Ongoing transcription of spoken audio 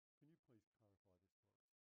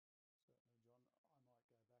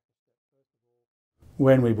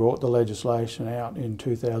When we brought the legislation out in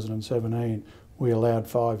 2017, we allowed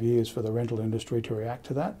 5 years for the rental industry to react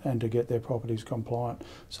to that and to get their properties compliant.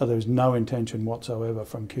 So there's no intention whatsoever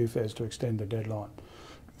from QFES to extend the deadline.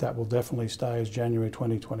 That will definitely stay as January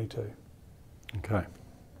 2022. Okay.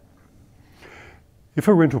 If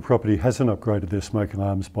a rental property hasn't upgraded their smoke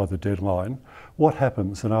alarms by the deadline, what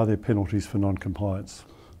happens, and are there penalties for non-compliance?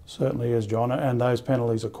 Certainly is, John, and those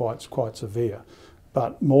penalties are quite severe.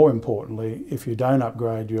 But more importantly, if you don't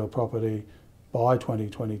upgrade your property by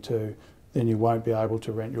 2022, then you won't be able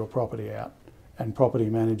to rent your property out. And property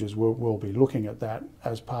managers will be looking at that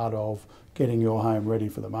as part of getting your home ready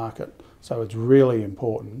for the market. So it's really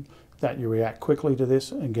important that you react quickly to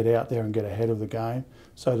this and get out there and get ahead of the game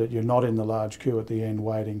so that you're not in the large queue at the end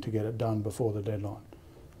waiting to get it done before the deadline.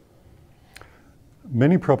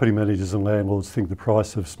 Many property managers and landlords think the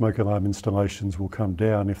price of smoke alarm installations will come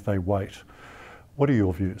down if they wait. What are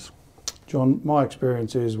your views? John, my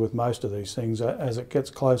experience is with most of these things, as it gets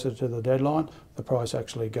closer to the deadline, the price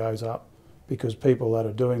actually goes up because people that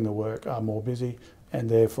are doing the work are more busy and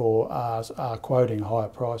therefore are quoting higher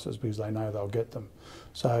prices because they know they'll get them.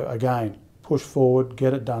 So again, push forward,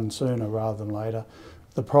 get it done sooner rather than later.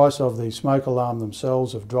 The price of the smoke alarm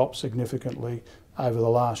themselves have dropped significantly over the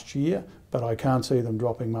last year, but I can't see them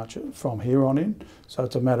dropping much from here on in. So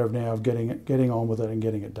it's a matter of now of getting on with it and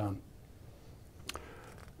getting it done.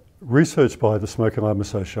 Research by the Smoke Alarm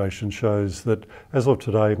Association shows that as of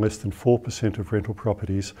today, less than 4% of rental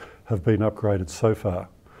properties have been upgraded so far.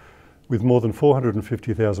 With more than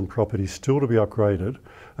 450,000 properties still to be upgraded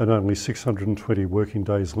and only 620 working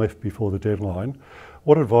days left before the deadline,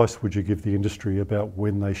 what advice would you give the industry about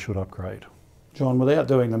when they should upgrade? John, without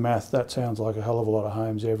doing the math, that sounds like a hell of a lot of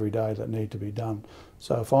homes every day that need to be done.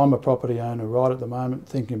 So if I'm a property owner right at the moment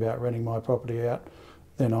thinking about renting my property out,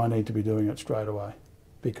 then I need to be doing it straight away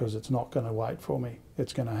because it's not going to wait for me.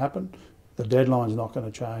 It's going to happen, the deadline's not going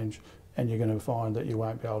to change, and you're going to find that you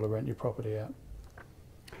won't be able to rent your property out.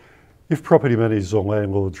 If property managers or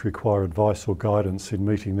landlords require advice or guidance in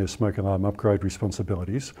meeting their smoke alarm upgrade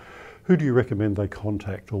responsibilities, who do you recommend they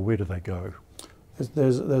contact or where do they go?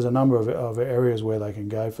 There's a number of areas where they can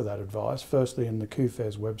go for that advice. Firstly, in the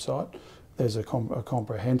QFES website, there's a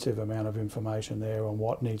comprehensive amount of information there on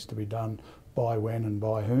what needs to be done by when and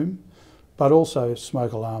by whom. But also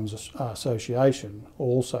Smoke Alarms Association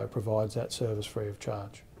also provides that service free of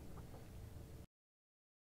charge.